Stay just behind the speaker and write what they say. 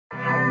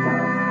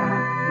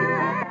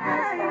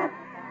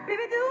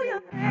Baby, do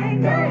your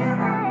thing.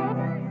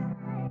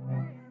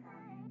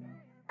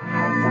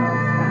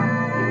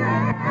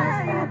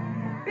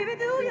 Baby,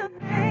 do your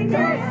thing.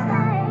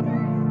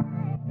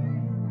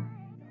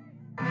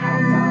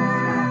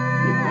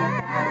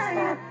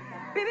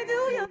 Baby,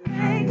 do your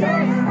thing.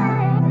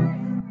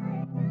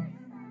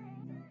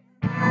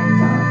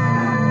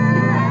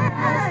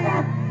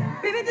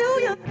 Baby, do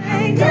your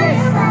thing.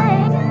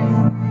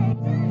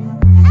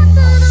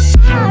 After the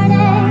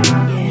party,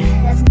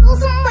 let's go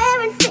somewhere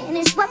and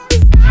finish what we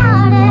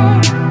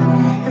started.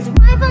 'Cause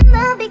right from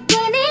the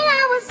beginning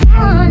I was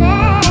on it.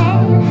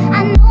 I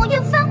know you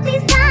felt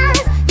these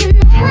vibes, you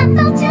know I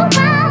felt your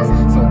vibes.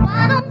 So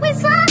why don't we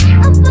slide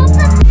above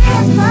the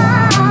dance floor,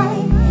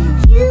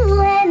 you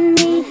and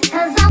me?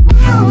 'Cause I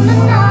wanna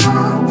know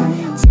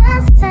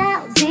just how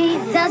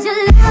deep does your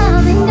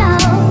loving go.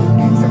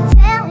 So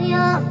tell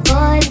your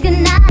boys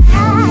goodnight.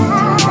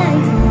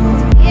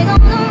 We're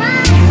gonna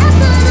ride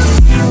after the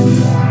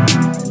party.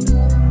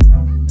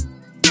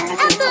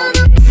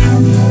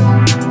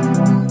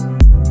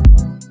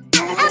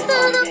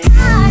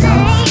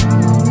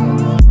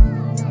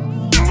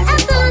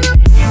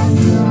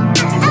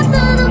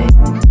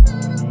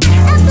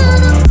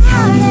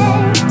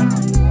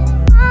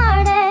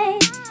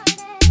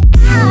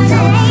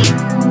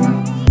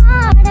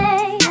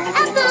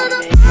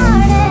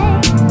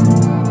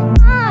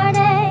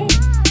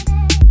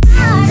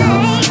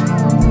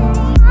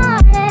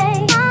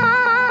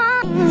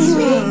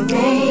 Sweet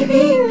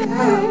baby,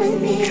 come with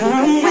me.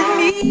 Come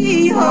with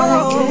me, oh.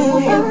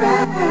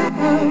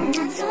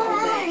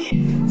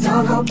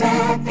 Don't hold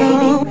back,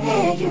 baby,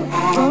 where you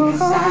at?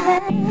 'Cause I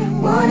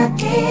wanna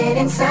get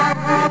inside.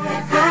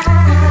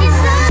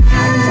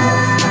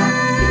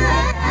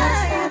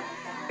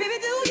 Baby,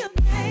 do your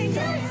thing.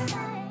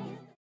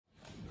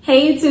 Hey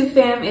YouTube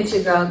fam, it's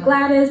your girl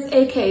Gladys,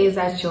 aka Is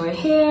That Your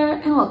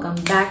Hair, and welcome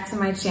back to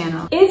my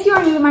channel. If you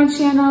are new to my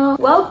channel,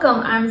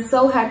 welcome. I'm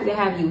so happy to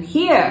have you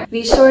here.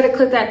 Be sure to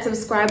click that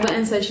subscribe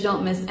button so that you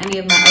don't miss any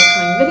of my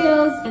upcoming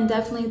videos, and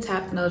definitely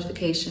tap the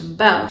notification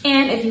bell.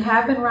 And if you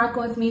have been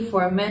rocking with me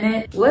for a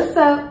minute, what's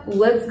up,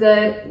 what's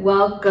good,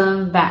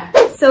 welcome back.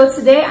 So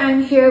today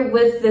I'm here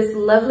with this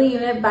lovely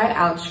unit by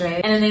Outre,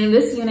 and the name of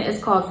this unit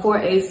is called For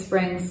a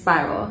Spring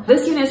Spiral.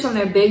 This unit is from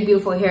their Big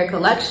Beautiful Hair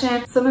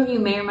collection. Some of you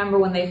may remember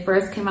when they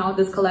first came out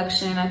with this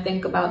collection, I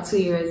think about 2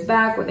 years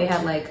back, where they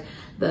had like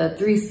the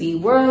 3C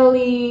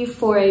Whirly,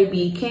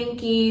 4AB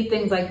Kinky,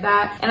 things like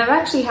that. And I've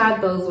actually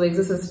had those wigs.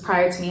 This was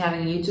prior to me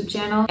having a YouTube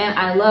channel, and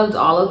I loved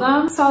all of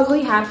them. So I was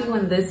really happy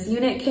when this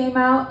unit came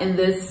out in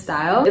this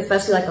style,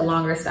 especially like a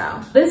longer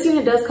style. This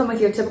unit does come with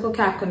your typical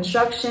cap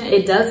construction.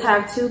 It does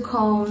have 2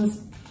 combs,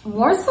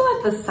 more so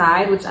at the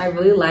side, which I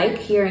really like,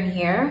 here and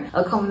here.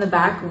 A comb in the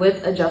back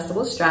with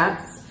adjustable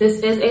straps. This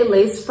is a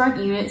lace front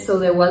unit, so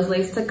there was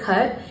lace to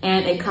cut,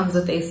 and it comes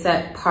with a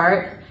set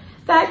part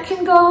that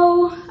can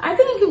go, I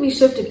think it can be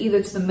shifted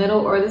either to the middle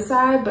or the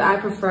side, but I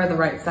prefer the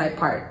right side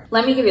part.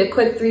 Let me give you a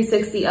quick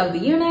 360 of the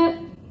unit.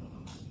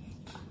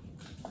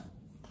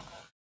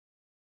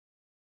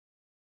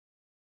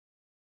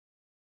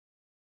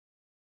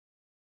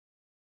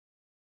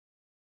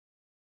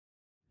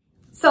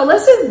 So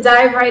let's just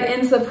dive right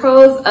into the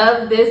pros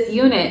of this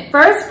unit.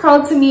 First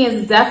pro to me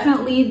is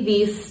definitely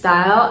the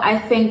style. I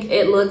think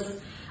it looks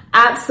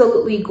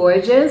absolutely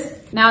gorgeous.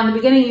 Now in the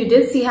beginning you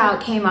did see how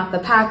it came out the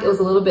pack. It was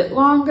a little bit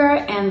longer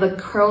and the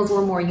curls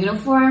were more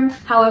uniform.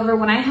 However,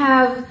 when I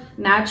have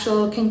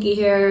natural kinky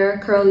hair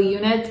curly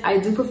units, I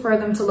do prefer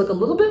them to look a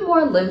little bit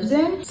more lived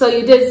in. So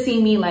you did see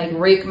me like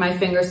rake my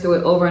fingers through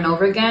it over and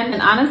over again.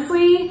 And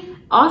honestly,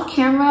 off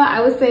camera,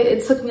 I would say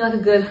it took me like a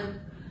good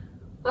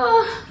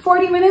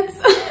 40 minutes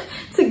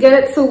to get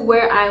it to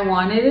where I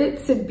wanted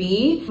it to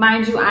be.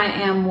 Mind you, I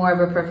am more of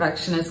a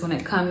perfectionist when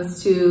it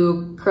comes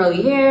to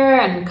curly hair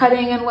and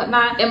cutting and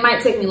whatnot. It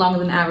might take me longer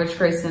than the average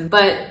person,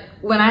 but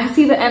when I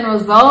see the end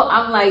result,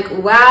 I'm like,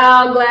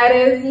 wow,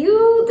 Gladys,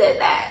 you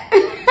did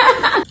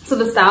that. So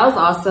the style is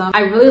awesome.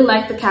 I really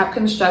like the cap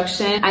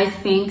construction. I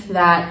think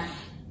that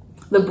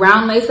the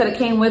brown lace that it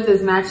came with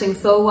is matching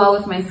so well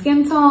with my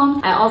skin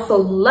tone. I also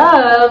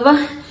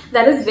love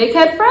that is big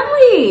head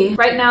friendly.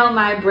 Right now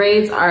my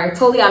braids are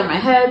totally out of my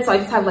head, so I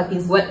just have like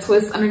these wet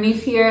twists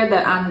underneath here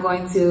that I'm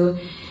going to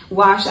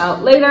wash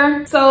out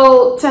later.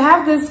 So to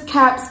have this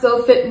cap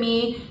still fit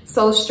me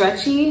so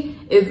stretchy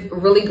is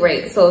really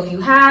great. So if you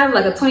have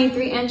like a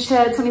 23-inch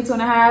head,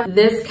 22.5,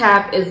 this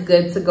cap is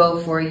good to go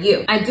for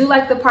you. I do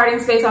like the parting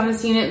space on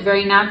this unit,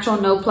 very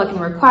natural, no plucking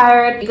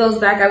required. It goes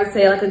back, I would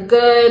say, like a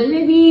good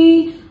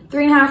maybe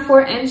 3.5,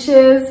 4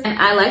 inches. And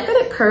I like that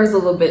it curves a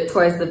little bit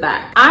towards the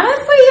back.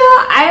 Honestly,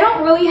 y'all, I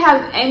don't really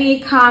have any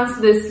cons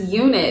to this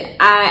unit.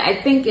 I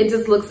think it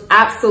just looks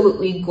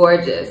absolutely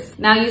gorgeous.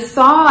 Now you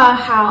saw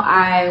how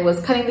I was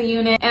cutting the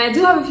unit, and I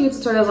do have a few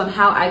tutorials on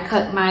how I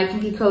cut my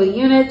kinky curly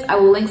units. I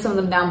will link some of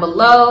them down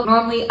below.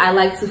 Normally, I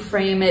like to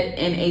frame it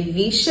in a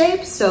V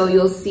shape, so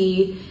you'll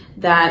see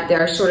that there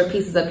are shorter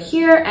pieces up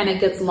here and it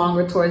gets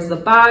longer towards the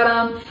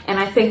bottom. And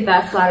I think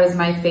that flatters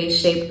my face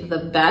shape the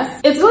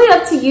best. It's really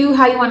up to you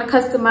how you want to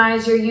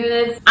customize your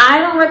units. I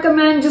don't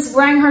recommend just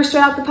wearing her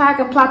straight out the pack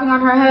and plopping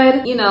on her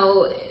head. You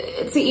know,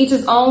 to each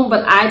his own,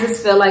 but I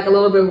just feel like a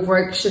little bit of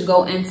work should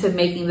go into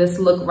making this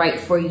look right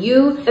for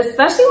you,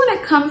 especially when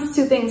it comes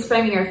to things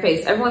framing your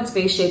face. Everyone's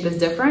face shape is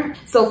different.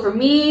 So for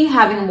me,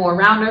 having a more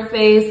rounder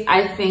face,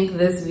 I think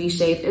this V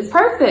shape is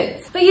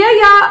perfect. But yeah,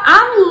 y'all,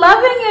 I'm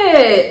loving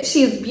it.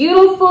 She's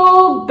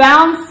beautiful,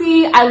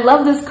 bouncy. I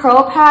love this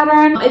curl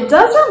pattern. It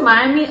does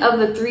remind me of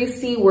the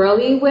 3C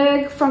Whirly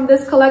wig from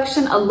this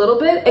collection a little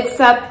bit,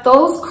 except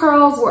those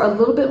curls were a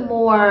little bit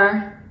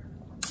more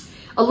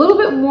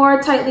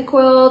tightly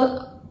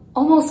coiled,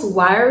 almost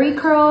wiry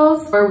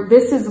curls, or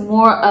this is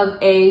more of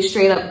a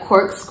straight up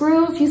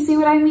corkscrew, if you see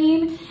what I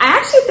mean. I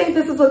actually think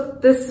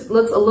this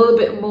looks a little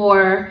bit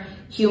more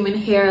human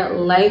hair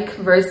like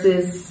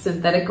versus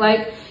synthetic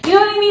like. You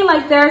know what I mean?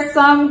 Like there are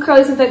some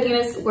curly synthetic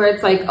units where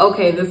it's like,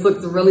 okay, this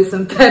looks really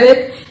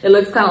synthetic. It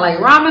looks kind of like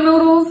ramen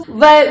noodles,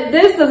 but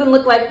this doesn't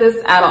look like this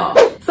at all.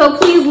 So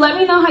please let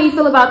me know how you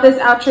feel about this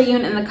Outre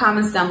unit in the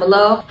comments down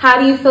below. How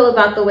do you feel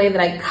about the way that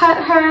I cut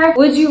her?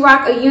 Would you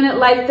rock a unit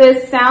like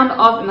this? Sound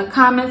off in the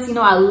comments. You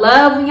know I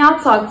love when y'all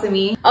talk to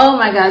me. Oh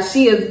my gosh,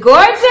 she is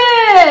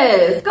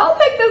gorgeous. Go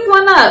pick this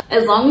one up.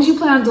 As long as you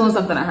plan on doing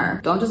something to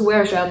her. Don't just wear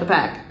her straight out the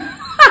pack.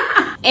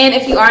 And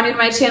if you are new to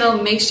my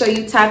channel, make sure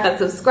you tap that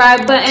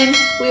subscribe button.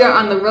 We are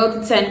on the road to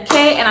 10K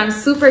and I'm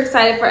super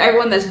excited for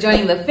everyone that's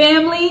joining the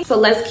family. So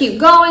let's keep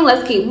going,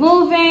 let's keep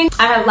moving.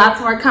 I have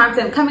lots more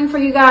content coming for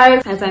you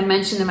guys. As I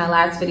mentioned in my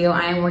last video,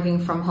 I am working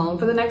from home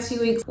for the next few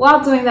weeks.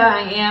 While doing that,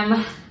 I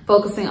am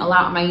focusing a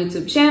lot on my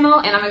YouTube channel,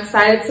 and I'm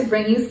excited to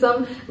bring you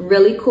some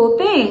really cool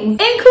things,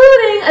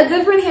 including a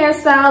different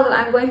hairstyle that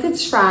I'm going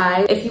to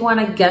try. If you want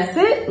to guess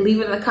it,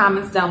 leave it in the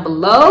comments down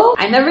below.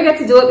 I never get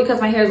to do it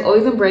because my hair is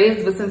always in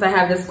braids, but since I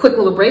have this quick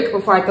little break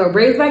before I throw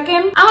braids back in,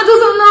 I'm gonna do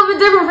something a little bit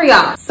different for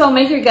y'all. So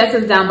make your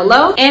guesses down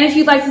below, and if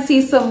you'd like to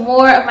see some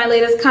more of my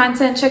latest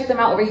content, check them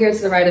out over here to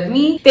the right of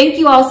me. Thank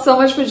you all so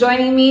much for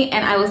joining me,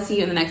 and I will see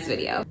you in the next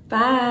video.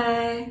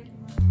 Bye.